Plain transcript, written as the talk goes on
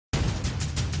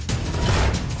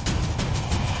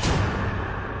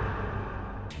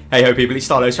Hey ho people, it's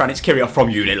Stylosa and it's Kirioth from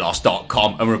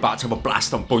UnitLost.com, and we're about to have a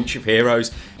blast on Bunch of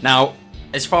Heroes. Now,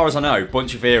 as far as I know,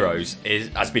 Bunch of Heroes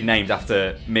has been named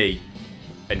after me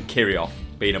and Kirioth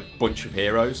being a bunch of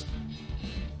heroes.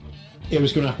 It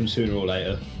was going to happen sooner or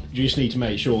later. You just need to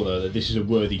make sure though that this is a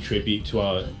worthy tribute to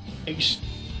our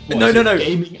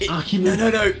gaming acumen.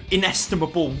 No,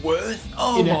 inestimable worth.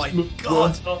 Oh my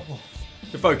god. Oh.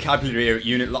 The vocabulary here at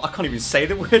UnitLost, I can't even say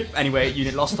the word. Anyway, at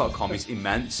UnitLost.com is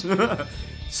immense.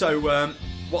 So,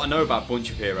 what I know about Bunch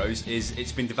of Heroes is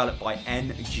it's been developed by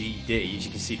NGD, as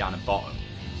you can see down the bottom.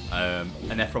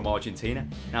 And they're from Argentina.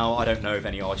 Now, I don't know of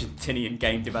any Argentinian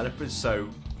game developers, so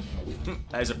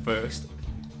there's a first.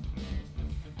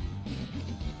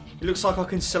 It looks like I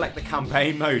can select the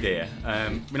campaign mode here.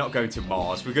 We're not going to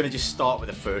Mars. We're going to just start with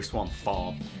the first one,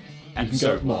 Farm.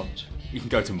 Episode 1. You can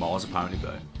go to Mars, apparently,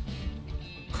 though.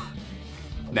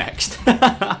 Next.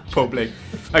 Public.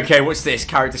 Okay, what's this?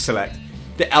 Character select.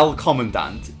 The El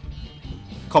Commandante,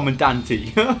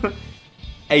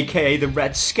 aka the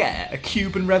Red Scare, a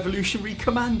Cuban revolutionary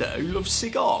commander who loves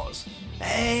cigars.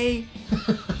 Hey!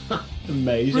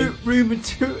 Amazing. Rumoured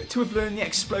to have learned the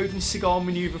exploding cigar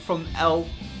maneuver from El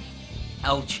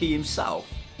Chi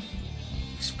himself.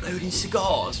 Exploding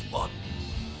cigars? What?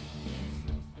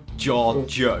 Joe,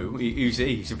 who's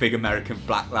he? He's a big American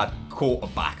black lad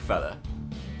quarterback fella.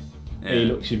 Yeah. He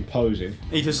looks imposing.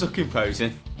 He does look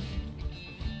imposing.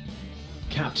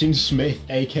 Captain Smith,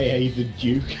 aka the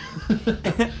Duke.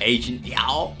 Agent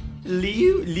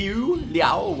Liu,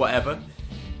 whatever.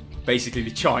 Basically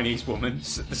the Chinese woman,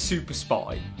 the super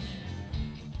spy.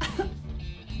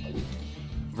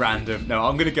 Random. No,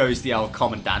 I'm going to go as the El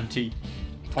Commandante.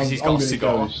 Because he's got a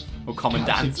cigar. Or Commandant.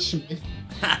 Captain Smith.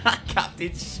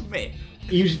 Captain Smith.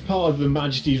 He was part of the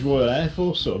Majesty's Royal Air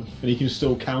Force, son, and he can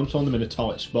still count on them in a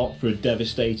tight spot for a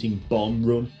devastating bomb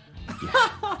run. Yeah.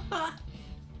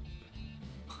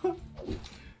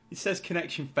 It says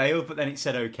connection failed, but then it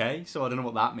said okay, so I don't know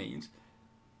what that means.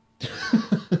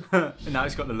 And now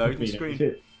it's got the loading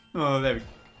screen. Oh, there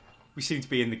we seem to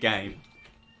be in the game.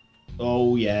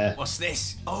 Oh yeah. What's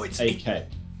this? Oh, it's AK.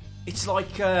 It's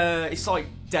like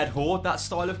Dead Horde, that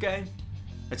style of game.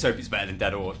 Let's hope it's better than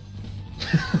Dead Horde.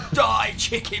 Die,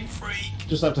 chicken freak!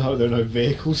 Just have to hope there are no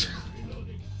vehicles.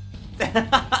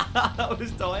 That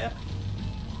was dire.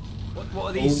 What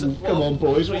are these? Oh, come on,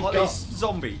 boys. What are these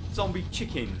zombie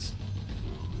chickens?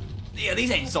 Yeah,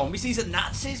 these ain't zombies. These are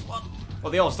Nazis. What?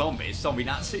 Well, they are zombies. Zombie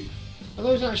Nazi. Are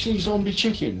those actually zombie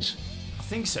chickens? I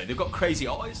think so. They've got crazy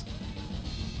eyes.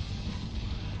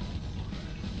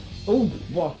 Oh,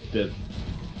 what the?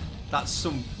 That's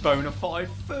some bona fide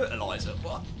fertilizer.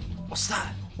 What? What's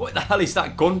that? What the hell is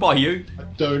that gun by you? I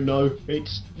don't know. It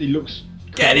looks.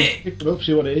 Get it! Pick it up.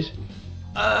 See what it is.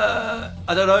 I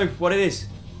don't know what it is.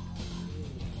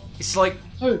 It's like.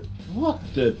 Oh, what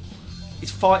the?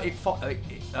 It's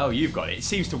oh, you've got it. It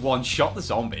seems to one-shot the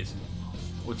zombies.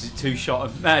 Or does it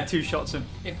two-shot them? Two shots them.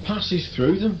 It passes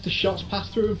through them. The shots pass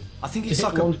through them. I think it's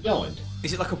like behind.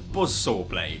 Is it like a buzzsaw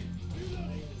blade?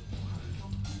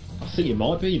 I think it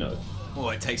might be, you know. Oh,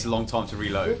 it takes a long time to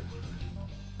reload.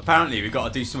 Apparently, we've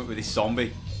got to do something with this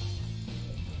zombie.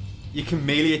 You can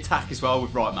melee attack as well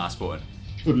with right mouse button.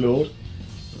 Good lord.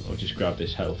 I'll just grab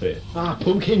this health here. Ah,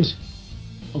 pumpkins!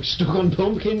 I'm stuck on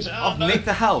pumpkins. I've nicked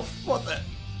the health. What the?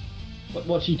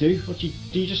 What do you do? Do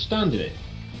you just stand in it?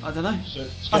 I don't know.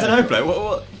 I don't know, Blue.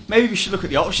 What? Maybe we should look at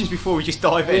the options before we just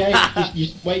dive in. Yeah,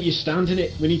 wait, you stand in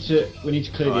it. We need to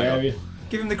clear the area.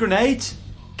 Give him the grenades.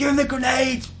 Give him the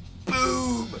grenades.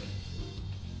 Boom.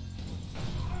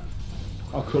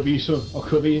 I'll cover you, son. I'll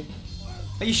cover you.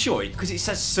 Are you sure? Because it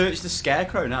says search the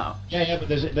scarecrow now. Yeah, but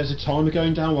there's a timer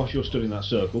going down whilst you're stood in that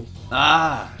circle.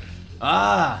 Ah.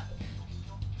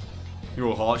 You're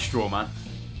all heart straw, man.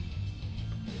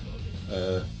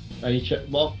 Any check?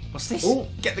 What? What's this? Ooh.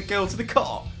 Get the girl to the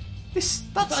car. That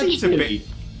seems a bit.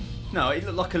 No, it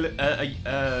looked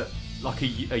like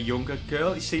a younger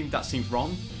girl. That seems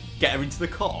wrong. Get her into the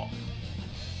car.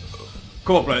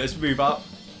 Come on, bro. Let's move up.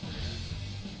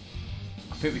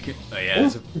 I think we can. Oh yeah.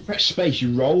 You press space.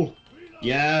 You roll.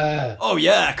 Yeah. Oh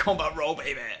yeah. Combat roll,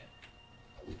 baby.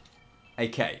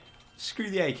 AK. Screw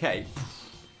the AK.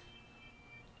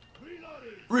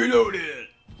 Reloaded.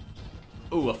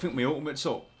 Oh, I think my ultimate's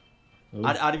up.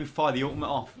 How do we fire the ultimate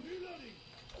off?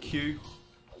 Q.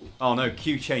 Oh no,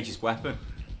 Q changes weapon.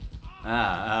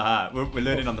 We're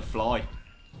learning on the fly.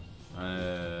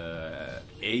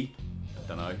 E. I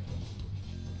don't know.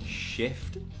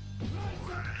 Shift.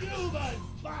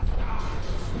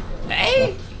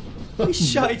 Hey! He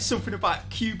shouted something about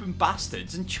Cuban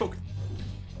bastards and chucked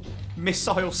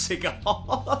missile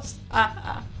cigars.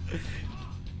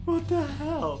 What the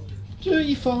hell?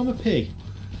 Dirty farmer pig.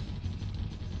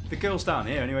 The girl's down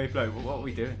here anyway, bloke. What are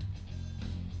we doing?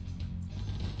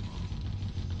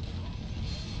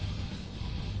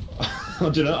 I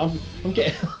don't know. I'm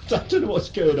getting. I don't know what's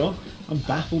going on. I'm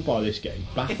baffled by this game.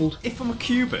 Baffled. If I'm a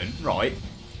Cuban, right?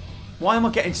 Why am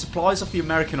I getting supplies off the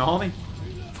American army?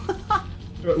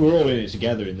 We're all in it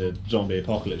together in the zombie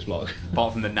apocalypse block.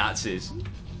 Apart from the Nazis.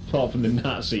 Apart from the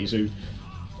Nazis who.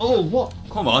 Oh, what?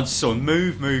 Come on, son,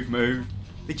 move, move, move.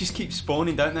 They just keep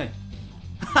spawning, don't they?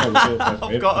 Oh,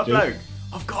 I've got a bloke.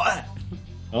 I've got her.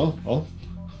 Oh.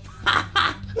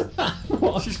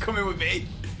 What? She's coming with me.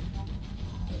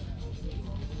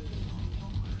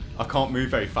 I can't move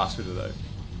very fast with her though.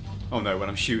 Oh no, when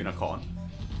I'm shooting I can't.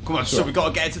 Come on, son, we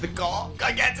gotta get into the car.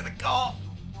 Gotta get into the car.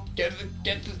 Get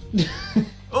the.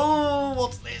 Oh,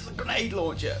 what's this? A grenade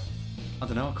launcher. I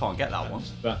don't know, I can't get that one.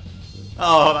 That.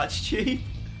 Oh, that's cheap.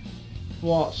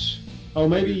 What? Oh,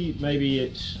 maybe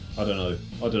it's. I don't know.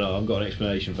 I've got an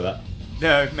explanation for that.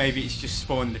 No, maybe it's just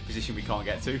spawned in a position we can't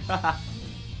get to.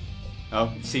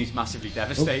 Oh, it seems massively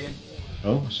devastating.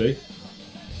 Oh, I see.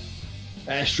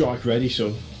 Airstrike ready,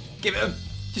 son. Give it him.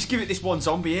 Just give it this one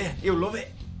zombie here. He'll love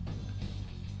it.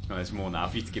 Oh, there's more now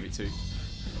for you to give it to.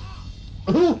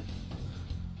 Oh!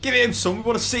 Give it him, son. We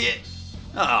want to see it.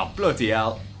 Oh, bloody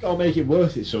hell. Gotta make it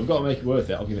worth it, son. Gotta make it worth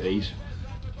it. I'll give it these.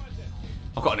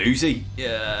 I've got an Uzi.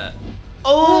 Yeah.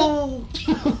 Oh!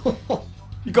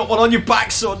 You got one on your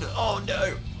back, son. Oh,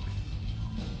 no.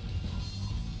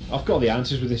 I've got the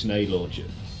answers with this nade launcher.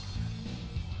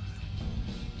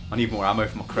 I need more ammo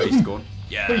for my crazy gun.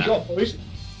 Yeah. What you got, boys?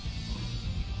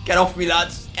 Get off me,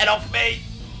 lads. Get off me.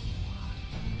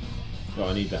 Oh,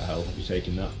 I need that help. I'll be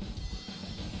taking that.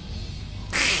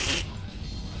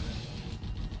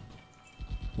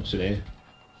 What's in here?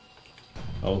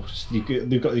 Oh,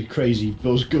 they've got the crazy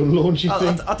buzz gun launcher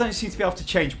thing. I don't seem to be able to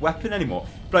change weapon anymore.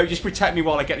 Bloke, just protect me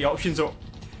while I get the options up.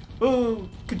 Oh,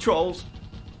 controls.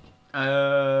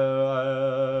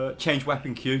 Change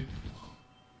weapon queue.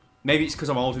 Maybe it's because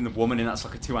I'm holding the woman and that's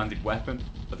like a two-handed weapon.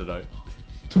 I don't know.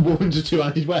 The woman's a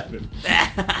two-handed weapon.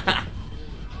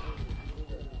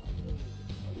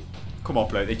 Come on,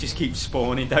 bloke. They just keep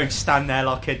spawning. Don't stand there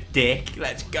like a dick.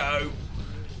 Let's go.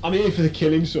 I'm here for the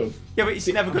killing, son. Yeah, but it's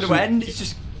never going to end. It's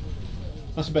just...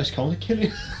 That's the best kind of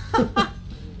killing.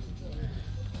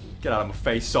 Get out of my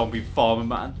face, zombie farmer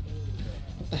man.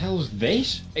 What the hell's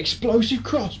this? Explosive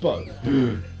crossbow.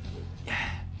 Yeah.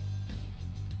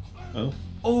 Oh.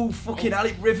 Oh, fucking hell,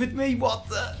 it riveted me. What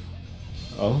the...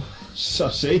 Oh,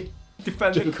 sussy.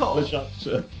 Defend the car.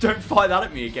 Don't fire that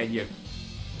at me again, you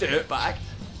dirtbag.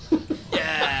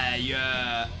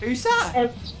 Yeah. Who's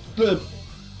that?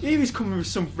 He was coming with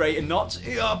some rate of knots.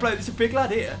 Oh, bloke, there's a big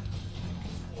lad here.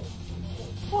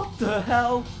 What the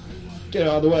hell? Get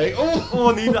out of the way.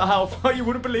 Oh, I need that help. You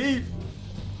wouldn't believe.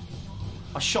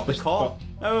 I shot the car.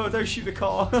 Oh, don't shoot the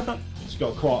car. It's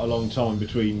got quite a long time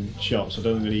between shots. I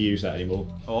don't think I'm going to use that anymore.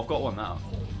 Oh, I've got one now.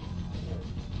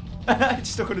 It's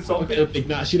stuck on a zombie. A big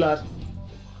Nazi lad.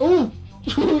 Oh,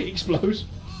 it explodes.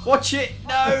 Watch it.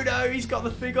 No, he's got the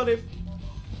thing on him.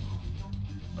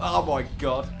 Oh my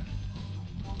god.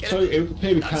 So it would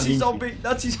appear we That's his zombie.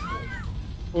 That's his...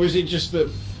 Or is it just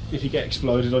that if you get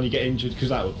exploded on, you get injured? Because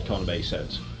that would kind of make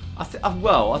sense.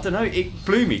 Well, I don't know. It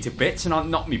blew me to bits and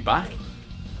knocked me back.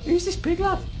 Who's this big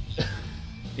lad?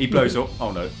 He blows up.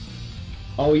 Oh no.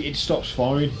 Oh, it stops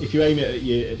firing. If you aim it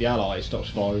at the ally, it stops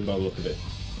firing by the look of it.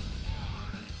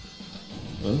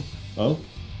 Oh.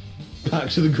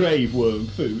 Back to the grave, worm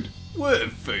food.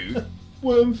 Worm food?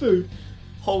 Worm food.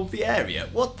 Hold the area.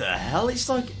 What the hell? It's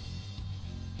like...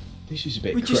 This is a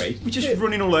bit crazy. We're just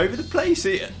running all over the place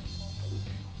here.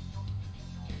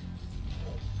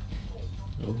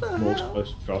 Oh, more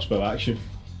crossbow action.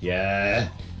 Yeah.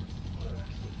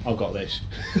 I've got this.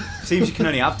 Seems you can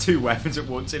only have two weapons at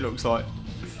once, it looks like.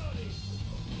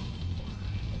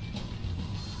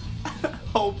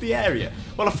 Hold the area.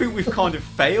 Well, I think we've kind of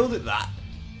failed at that.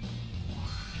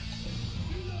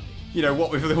 You know,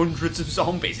 what with the hundreds of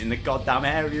zombies in the goddamn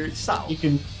area itself. You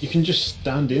can just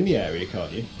stand in the area,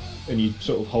 can't you? And you're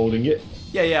sort of holding it.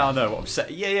 Yeah, I know what I'm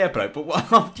saying. Yeah, bro.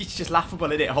 But it's just laughable,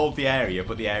 isn't it? Hold the area,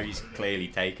 but the area's clearly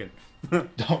taken.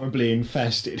 Horribly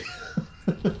infested.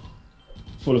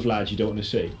 Full of lads you don't want to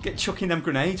see. Get chucking them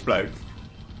grenades, bloke.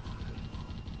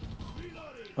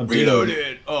 I'm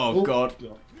reloaded. Oh god.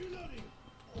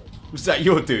 Was that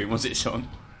your doing, was it, son?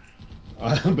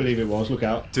 I don't believe it was. Look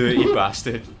out. Dirty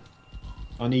bastard.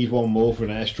 I need one more for an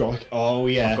airstrike. Oh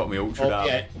yeah. I've got my ultra down.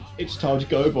 Yeah. It's time to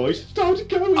go, boys. It's time to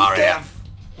go. RAF.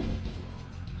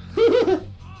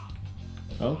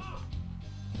 Oh.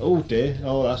 Oh dear.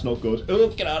 Oh, that's not good. Oh,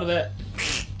 get out of there.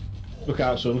 Look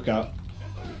out, son, look out.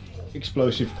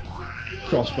 Explosive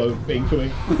crossbow incoming.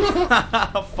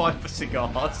 5 for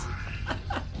cigars.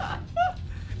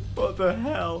 What the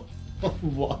hell?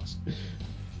 What?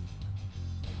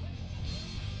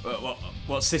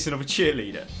 What's this, another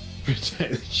cheerleader?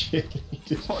 Protect the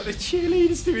cheerleaders. What are the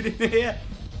cheerleaders doing in here?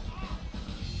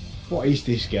 What is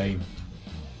this game?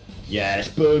 Yes,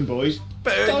 burn, boys.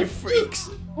 Burn, you freaks!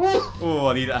 Oh,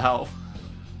 I need that health.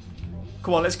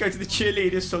 Come on, let's go to the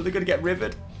cheerleaders, so they're going to get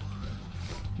rivered.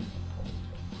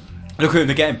 Look at them,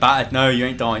 they're getting battered. No, you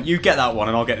ain't dying. You get that one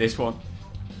and I'll get this one.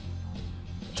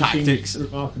 Tactics.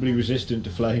 Remarkably resistant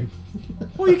to flame.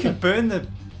 Well, you can burn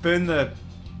the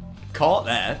cart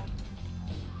there.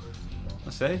 I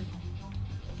see.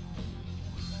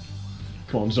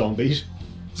 Come on, zombies.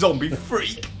 Zombie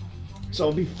freak.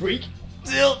 Zombie freak.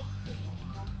 Still.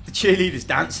 The cheerleader's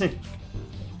dancing.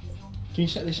 Can you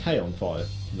set this hay on fire?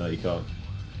 No, you can't.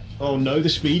 Oh no, the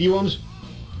speedy ones.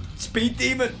 Speed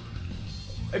demon.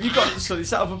 Have you got it, son?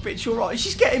 Is that other bitch alright?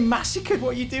 She's getting massacred.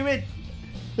 What are you doing?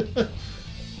 They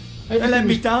let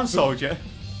me down, soldier.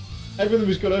 Everything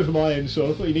was gone over my end, so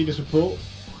I thought you needed support.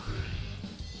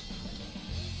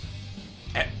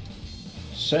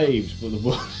 Saves, but the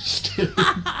one's still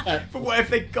in there. But what if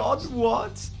they're gone?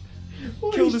 What?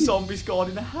 Kill the zombies gone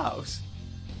in the house?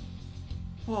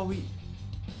 What are we...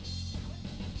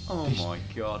 Oh my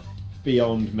god.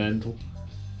 Beyond mental.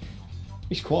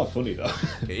 It's quite funny though.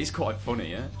 It is quite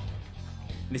funny, yeah.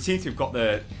 And they seem to have got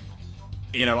the,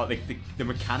 you know, like the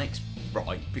mechanics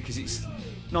right, because it's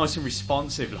nice and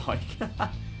responsive, like.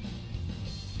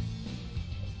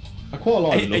 I quite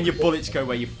like it. And your bullets go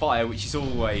where you fire, which is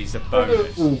always a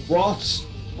bonus. Oh, what?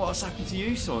 What's happened to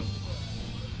you, son?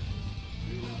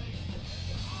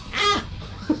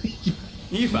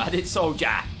 You've had it,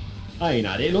 soldier. I ain't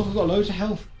had it. Look, I've got loads of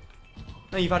health.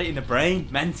 No, you've had it in the brain,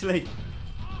 mentally.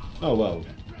 Oh well,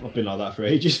 I've been like that for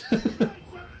ages.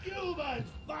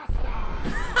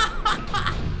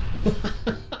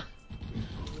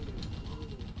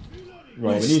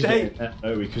 Right, we need to get in there,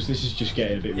 don't we? Because this is just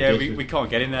getting a bit ridiculous. Yeah, we can't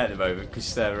get in there at the moment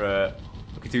because they're.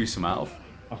 We could do some health.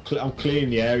 I'm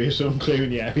clearing the area, so I'm clearing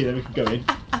the area. Then we can go in.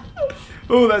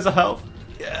 Oh, there's a health.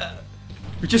 Yeah.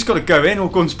 We just got to go in, all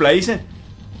guns blazing.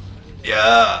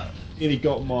 Yeah. Nearly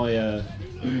got my.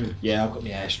 Yeah, I've got my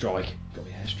airstrike. Got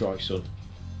my airstrike, son.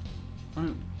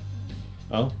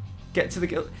 Oh. Get to the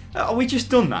girl. Are we just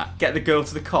done that? Get the girl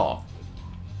to the car.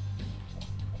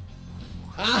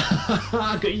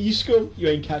 I got you, scum. You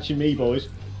ain't catching me, boys.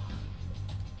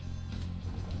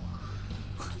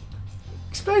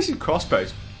 Explosive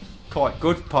crossbows, quite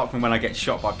good, apart from when I get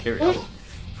shot by Kirioth.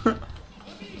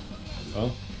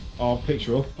 Oh, I'll pick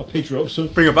her up. I'll pick her up, son.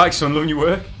 Bring her back, son. Loving your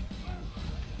work.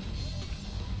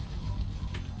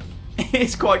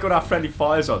 It's quite good. Our friendly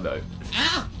fires on though.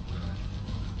 Ah!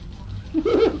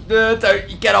 Don't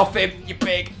you get off him, you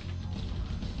pig.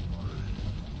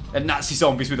 And Nazi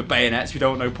zombies with the bayonets. We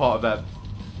don't want no part of them.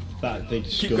 That they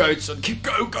just keep going, son. Keep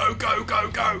go, go, go, go, go,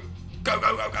 go, go,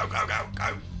 go, go, go, go,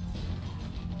 go.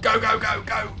 Go, go, go,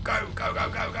 go, go, go, go,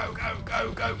 go, go, go,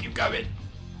 go, go, keep going.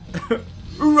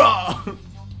 Hoorah!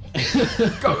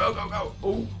 Go, go, go, go.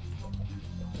 Oh.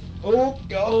 Oh,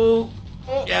 God.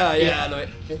 Oh. Yeah,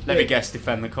 let me guess,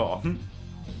 defend the car.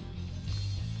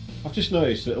 I've just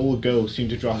noticed that all the girls seem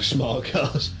to drive smart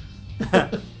cars.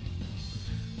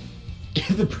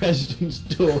 Give the president's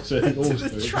daughter to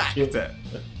the tractor.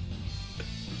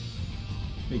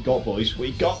 What you got, boys? What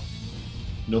you got?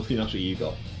 Nothing, that's what you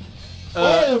got.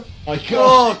 Oh my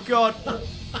God! Oh God!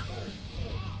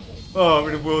 Oh,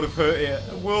 we're in a world of hurt here.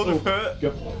 A world of hurt.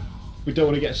 God. We don't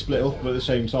want to get split up, but at the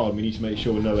same time, we need to make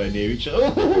sure we're nowhere near each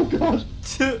other. Oh God!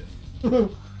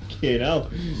 Fucking hell!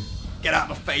 Get out of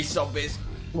my face, zombies!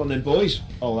 Come on then, boys.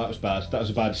 Oh, that was bad. That was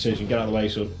a bad decision. Get out of the way,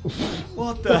 son.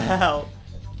 What the hell?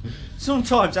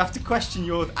 Sometimes I have to question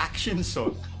your actions,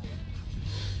 son.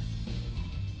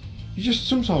 You just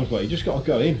sometimes, wait. You just got to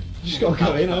go in. You just got to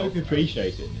go in. I hope you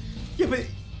appreciate it. Yeah, but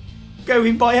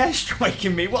going by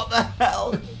airstriking me. What the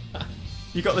hell?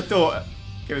 You got the daughter.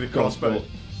 Give me the crossbow.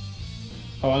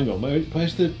 Oh, hang on.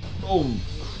 Where's the? Oh,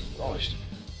 Christ!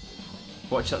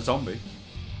 Watch that zombie.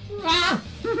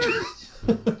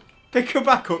 Pick her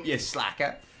back up, you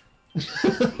slacker.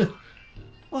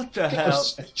 What the hell?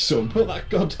 Son, put that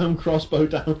goddamn crossbow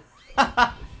down.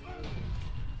 I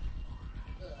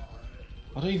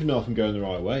don't even know if I'm going the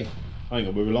right way. Hang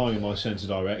on, we're relying on my sense of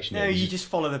direction. No, you just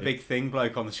follow the big thing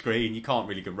bloke on the screen. You can't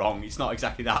really go wrong. It's not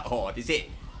exactly that hard, is it?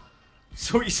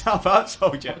 Sort yourself out,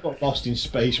 soldier. I got lost in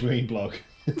Space Marine block.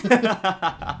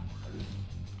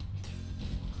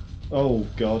 Oh,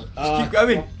 God. Just keep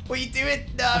going. What are you doing?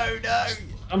 No, no.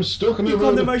 I'm stuck. I'm You've in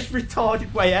gone the the most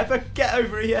retarded way ever. Get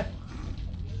over here.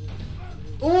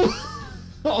 Oh!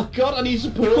 Oh God! I need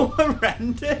support. You're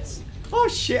horrendous. Oh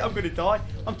shit! I'm gonna die.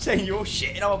 I'm saying you're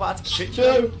shit, and I'm about to pitch you.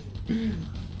 No.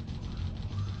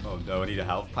 Oh no! I need a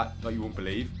health pack like you won't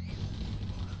believe.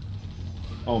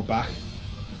 Oh, I'm back.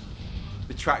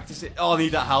 The tractor's it. Oh, I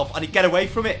need that health. I need to get away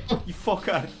from it. You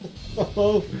fucker.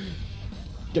 Oh.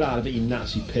 Get out of it, you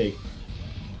Nazi pig.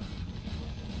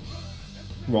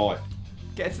 Right.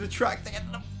 Get to the tractor.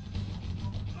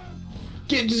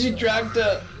 Get to the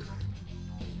tractor.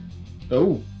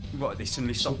 Oh. What? They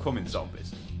suddenly stop coming,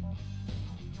 zombies.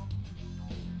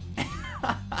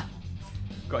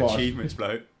 Got What? achievements,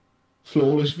 bloke.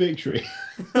 Flawless victory.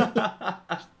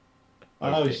 I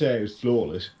know you say it was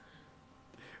flawless.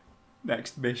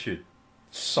 Next mission.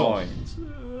 Signs.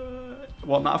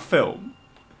 Want that film?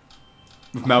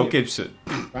 With Mel Gibson.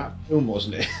 That film,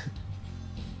 wasn't it?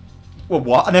 Well,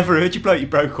 what? I never heard you, bloke. You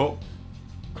broke up.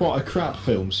 Quite a crap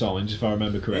film, Signs, if I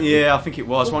remember correctly. Yeah, I think it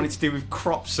was. One to do with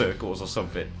crop circles or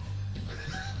something.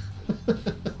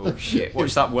 Oh shit!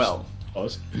 Watch that well.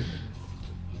 Was.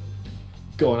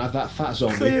 Go on, have that fat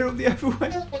zombie. Clear up the other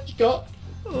way. What you got?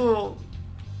 Oh.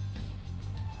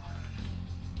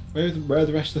 Where are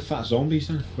the rest of the fat zombies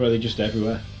then? Or are they just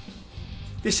everywhere?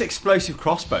 This explosive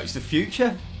crossbow's the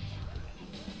future.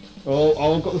 Oh,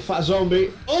 I've got the fat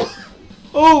zombie. Oh!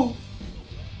 Oh!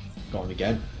 Got him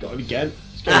again. Got him again.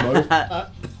 It's game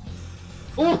over.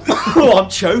 Oh! Oh, I'm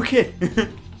choking.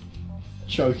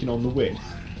 Choking on the win.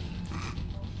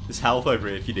 There's health over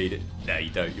here if you need it. No, you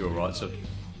don't. You're alright, son.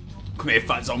 Come here,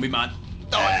 fat zombie man.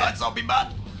 Die, fat zombie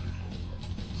man.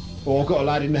 Oh, I've got a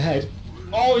lad in the head.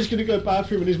 Oh, he's going to go bad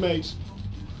for him and his mates.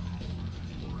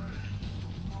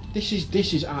 This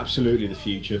is absolutely the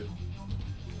future.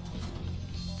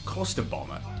 Cluster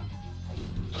bomber.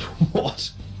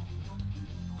 What?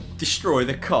 Destroy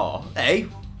the car. Eh?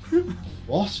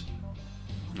 What?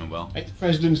 Oh well. Hey, the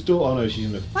president's daughter. Oh no, she's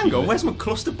in the. Hang on, where's my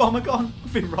cluster bomber gone?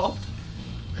 I've been robbed.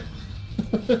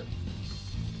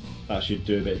 That should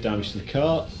do a bit of damage to the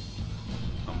car.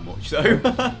 Not much though.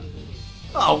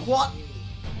 Oh, what?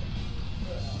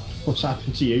 What's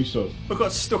happened to you, son? I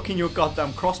got stuck in your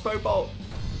goddamn crossbow bolt.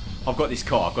 I've got this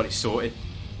car, I've got it sorted.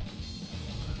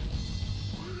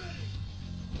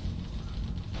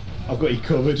 I've got you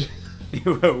covered.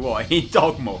 What? In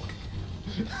dog muck?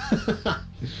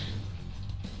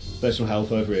 There's some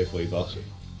health over here for you, boss.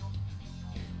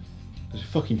 There's a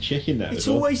fucking chicken there. It's as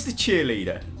well. always the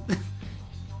cheerleader.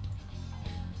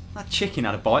 That chicken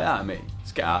had a bite out of me.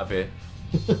 Let's get out of here.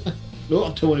 No,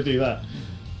 I don't want to do that.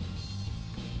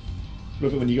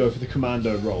 Love it when you go for the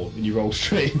commando roll and you roll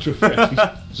straight into a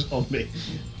fresh zombie.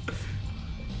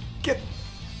 Get.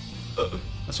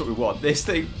 That's what we want. This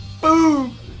thing.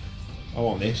 Boom! I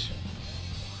want this.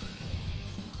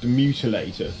 The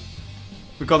mutilator.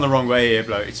 We've gone the wrong way here,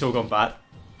 bloke. It's all gone bad.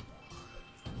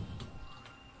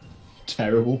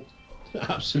 Terrible.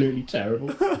 Absolutely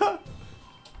terrible.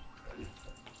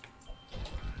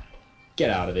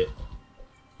 Get out of it.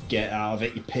 Get out of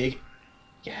it, you pig.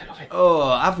 Yeah, I love it.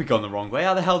 Oh, have we gone the wrong way?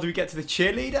 How the hell do we get to the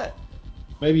cheerleader?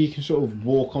 Maybe you can sort of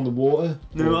walk on the water.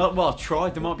 No, well, I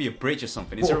tried. There might be a bridge or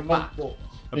something. Is there a map?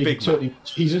 A big map?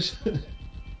 Jesus.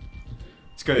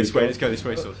 Let's go this way. Let's go this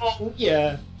way, son. Oh,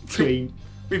 yeah. Clean.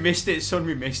 We missed it, son.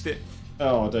 We missed it.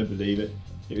 Oh, I don't believe it.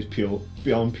 It was pure.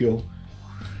 Beyond pure.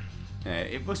 Yeah,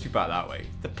 it must be back that way.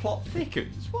 The plot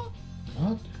thickens. What?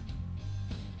 What?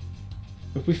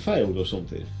 Have we failed or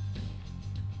something?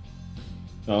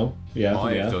 Oh, yeah, I think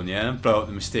Might we have have. done, yeah. And blow up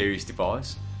the mysterious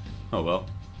device. Oh well.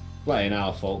 Well, it ain't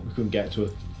our fault. We couldn't get to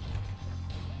it.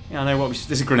 Yeah, I know what.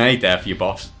 There's a grenade there for your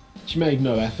boss. She made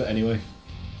no effort anyway.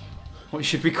 What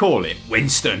should we call it?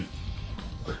 Winston.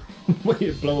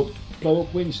 Wait, blow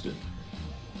up Winston.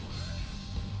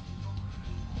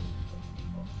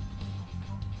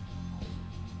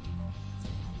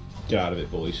 Get out of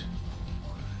it, boys.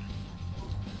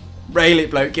 Rail it,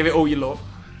 bloke. Give it all your love.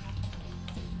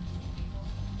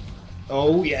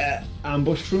 Oh yeah,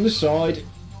 ambushed from the side.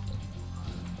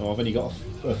 Oh, I've only got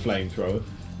a flamethrower.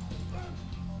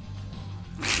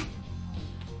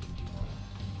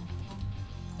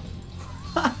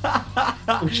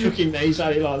 I'm chucking these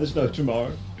at it like there's no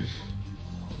tomorrow.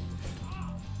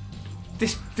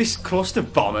 This cluster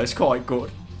bomber is quite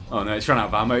good. Oh no, it's run out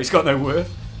of ammo. It's got no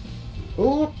worth.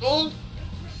 Oh, oh.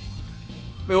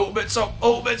 My ultimate's up.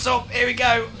 Ultimate's up. Here we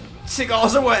go.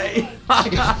 Cigars away.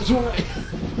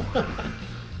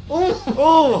 Oh,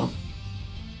 Oh.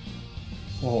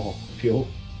 oh, pure.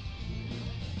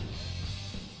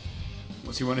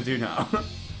 What's he want to do now?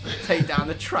 Take down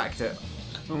the tractor.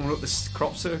 Oh, look, the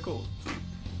crop circle.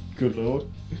 Good lord.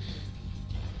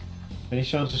 Any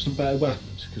chance of some better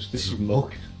weapons? Because this is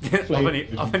muck. I've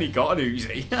only got an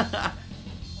Uzi.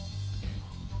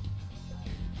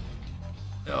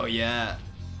 Oh yeah.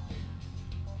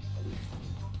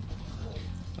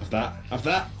 Have that. Have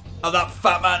that. Oh, that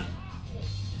fat man.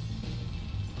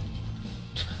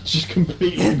 Just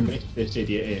completely missed this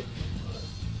idiot here.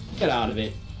 Get out of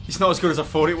it. It's not as good as I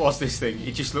thought it was, this thing.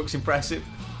 It just looks impressive.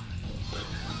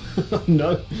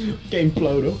 No. Getting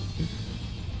blown up.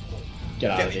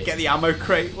 Get out of it. Get the ammo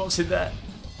crate. What's in there?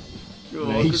 Oh,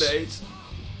 grenades.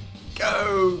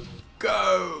 Go.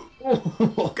 Go.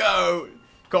 Go.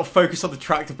 Got to focus on the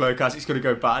tractor bloke as it's going to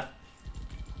go bad.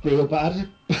 Real bad.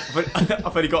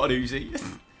 I've only got an Uzi.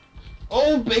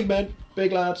 Oh, big men.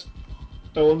 Big lads.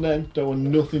 Don't want them. Don't want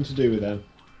nothing to do with them.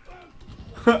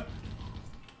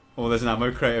 Oh, there's an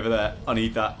ammo crate over there. I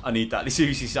need that. I need that. This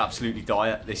Uzi's absolutely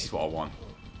dire. This is what I want.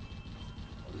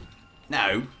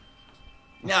 No.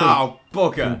 No,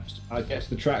 bugger. I guess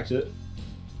the tractor.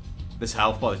 There's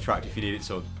health by the tractor if you need it,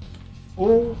 son.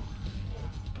 Oh.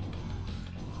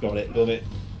 Got it. Love it.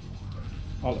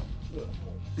 Oh.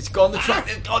 It's gone, the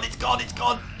tractor's gone, it's gone, it's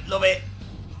gone. Love it.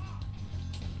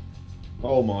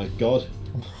 Oh my god.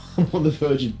 I'm on the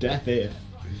verge of death here.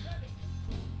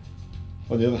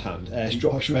 On the other hand,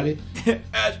 airstrike's ready.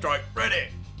 Airstrike ready.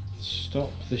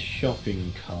 Stop the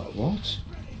shopping cart. What?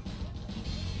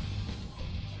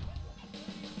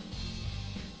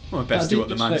 Well, best do what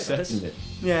the man That, says.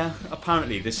 Yeah,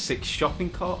 apparently there's 6 shopping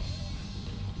carts.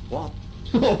 What?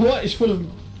 What? It's full of...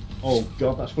 Oh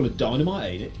god, that's full of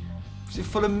dynamite, ain't it? Is it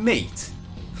full of meat?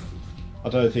 I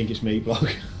don't think it's meat,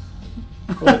 bloke.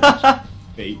 Oh,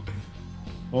 meat.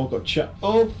 Oh, got chat.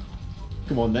 Oh,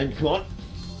 come on then, come on.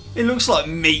 It looks like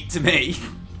meat to me.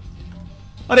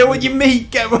 I don't want your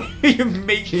meat. Get away with your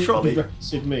meat trolley. You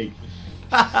rancid meat.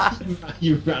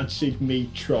 You rancid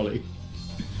meat trolley.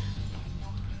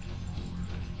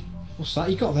 What's that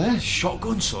you got there?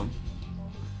 Shotgun, son.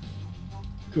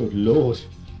 Good lord.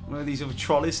 Where are these other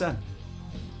trolleys then?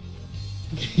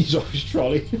 He's off his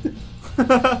trolley.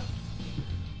 Oh!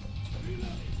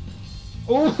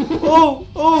 Oh!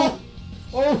 Oh!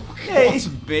 Oh! Yeah, it's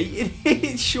meat.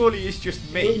 It surely is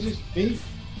just meat. It's just meat.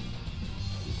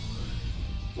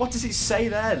 What does it say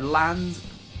there? Land.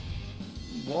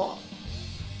 What?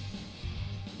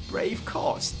 Brave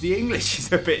cots. The English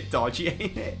is a bit dodgy,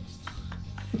 ain't it?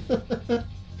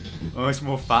 Oh, it's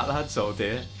more fat lads. Oh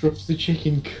dear. Trust the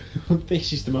chicken.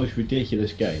 This is the most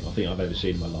ridiculous game I think I've ever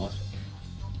seen in my life.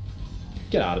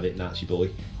 Get out of it, Nazi boy.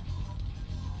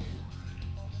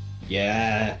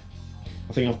 Yeah.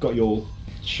 I think I've got your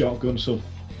shotgun, son.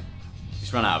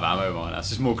 Just ran out of ammo, man. That's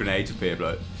just more grenades up here,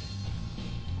 bloke.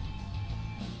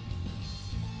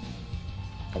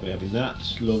 I'll be having that.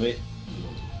 Love it.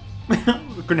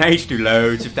 Grenades do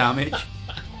loads of damage.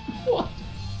 What?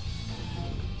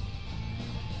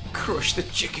 Crush the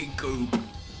chicken coop.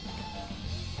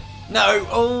 No.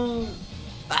 Oh.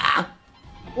 Ah.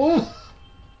 Oh.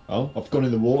 Oh, I've gone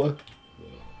in the water.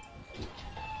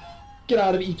 Get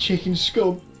out of it, you chicken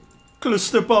scum.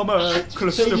 Cluster bomber.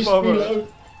 Cluster Take bomber.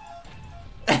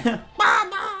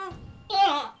 Mama.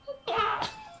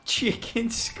 Chicken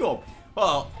scum.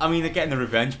 Well, I mean, they're getting the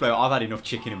revenge blow. I've had enough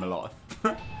chicken in my life.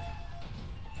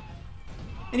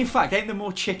 And in fact, ain't there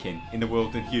more chicken in the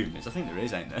world than humans? I think there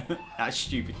is, ain't there? That's a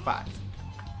stupid fact.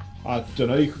 I don't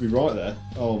know, you could be right there.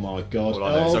 Oh my god. All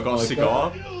I know is I've got a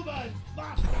cigar.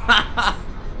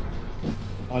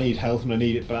 I need health and I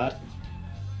need it bad.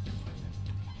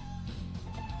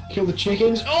 Kill the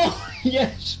chickens. Oh,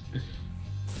 yes.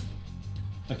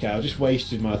 Okay, I just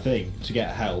wasted my thing to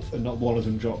get health and not one of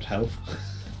them dropped health.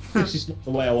 This is not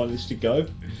the way I want this to go.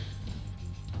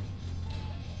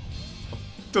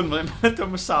 Done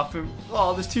myself in...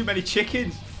 Oh, there's too many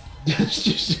chickens. There's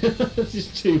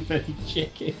just too many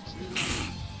chickens.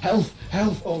 Health,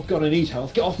 health. Oh god, I need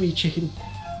health. Get off me, chicken.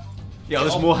 Yeah,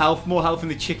 there's more health in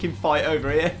the chicken fight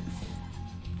over here.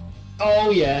 Oh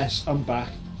yes, I'm back.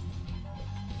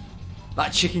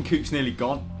 That chicken coop's nearly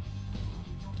gone.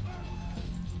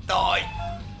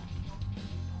 Die!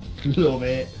 Love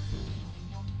it.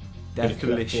 Death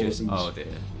delicious. Oh dear.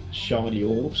 Shiny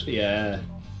orbs, yeah.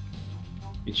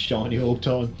 It's shiny orb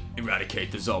time.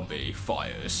 Eradicate the zombie.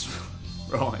 Fires.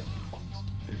 Right.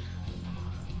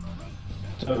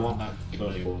 Don't want that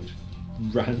shiny orbs.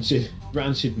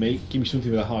 Rancid meat. Give me something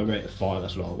with a high rate of fire.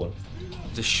 That's what I want.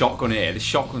 There's a shotgun here. The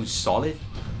shotgun's solid.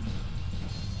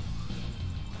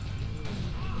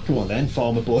 Come on then,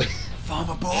 farmer boy.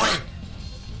 Farmer boy.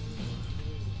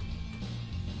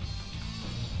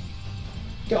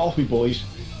 Get off me, boys.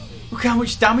 Look how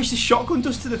much damage the shotgun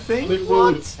does to the thing.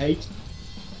 What? What?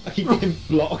 I keep getting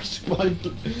blocked by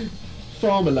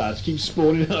farmer lads keep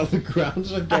spawning out of the ground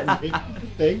as I'm getting hit with the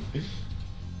thing.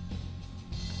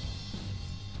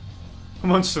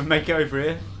 Come on, son, make it over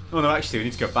here. Oh no, actually, we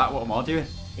need to go back. What am I doing?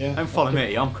 Yeah. Don't follow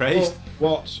me, I'm crazed. Oh,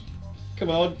 what? Come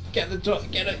on, get the dot,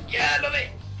 get it. Yeah, love it.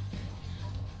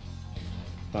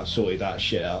 That sorted that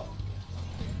shit out.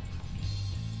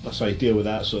 That's how you deal with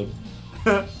that, son.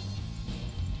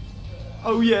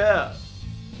 Oh yeah.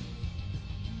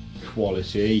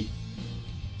 Quality.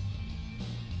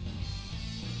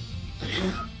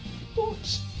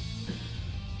 What?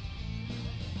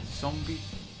 Zombie.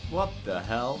 What the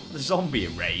hell? The zombie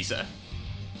eraser.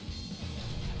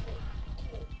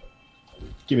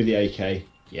 Give me the AK.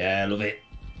 Yeah, love it.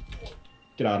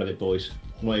 Get out of it, boys.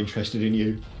 I'm not interested in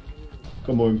you.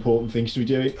 Got more important things to be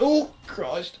doing. Oh,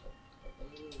 Christ.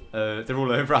 They're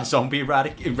all over our zombie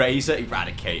eraser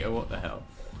eradicator. What the hell?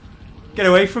 Get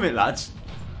away from it, lads.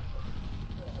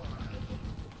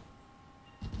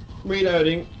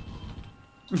 Reloading.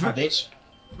 Have it.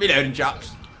 Reloading,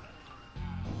 chaps.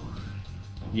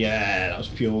 Yeah, that was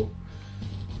pure.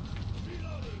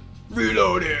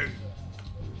 Reloading.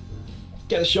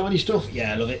 Get the shiny stuff.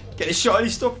 Yeah, I love it. Get the shiny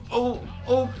stuff. Oh,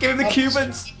 give him the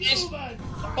Cubans. Yes.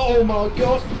 Oh my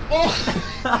god. Oh.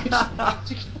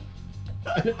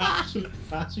 An absolute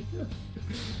massacre.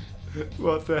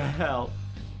 What the hell?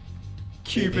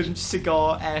 Cuban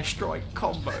cigar airstrike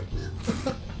combo.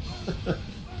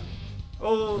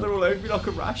 Oh, they're all over me like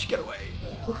a rash. Get away.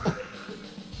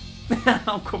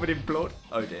 I'm covered in blood.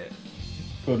 Oh dear.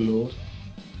 Good lord.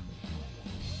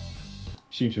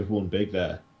 Seems to have won big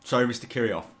there. Sorry, Mr.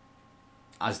 Kirioth.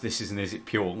 As this isn't Is It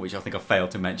Pure, which I think I failed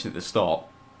to mention at the start,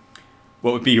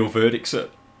 what would be your verdict, sir?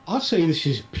 I'd say this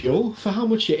is pure for how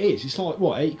much it is. It's like,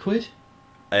 what, £8?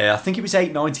 I think it was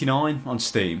 $8.99 on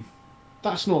Steam.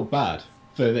 That's not bad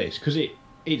for this, because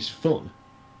it's fun.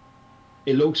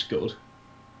 It looks good.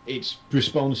 It's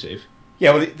responsive.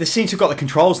 Yeah, well, they seem to have got the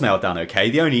controls nailed down okay.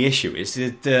 The only issue is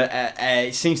that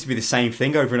it seems to be the same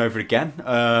thing over and over again.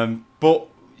 But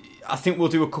I think we'll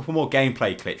do a couple more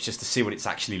gameplay clips just to see what it's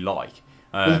actually like.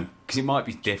 Because it might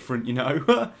be different, you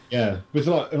know. Yeah, with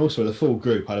and also the full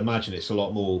group, I'd imagine it's a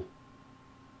lot more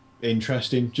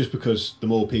interesting, just because the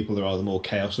more people there are, the more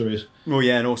chaos there is. Well,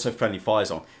 yeah, and also friendly fire's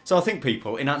on. So I think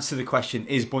people, in answer to the question,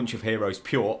 is Bunch of Heroes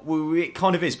pure? Well, it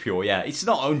kind of is pure, yeah. It's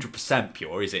not 100%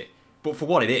 pure, is it? But for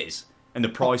what it is, and the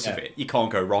price of it, you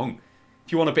can't go wrong.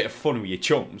 If you want a bit of fun with your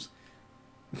chums,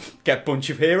 get Bunch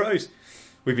of Heroes.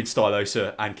 We've been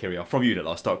Stylosa and Kirioth from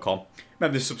unitlost.com.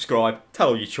 Remember to subscribe, tell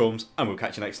all your chums, and we'll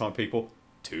catch you next time, people.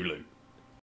 Toodaloo.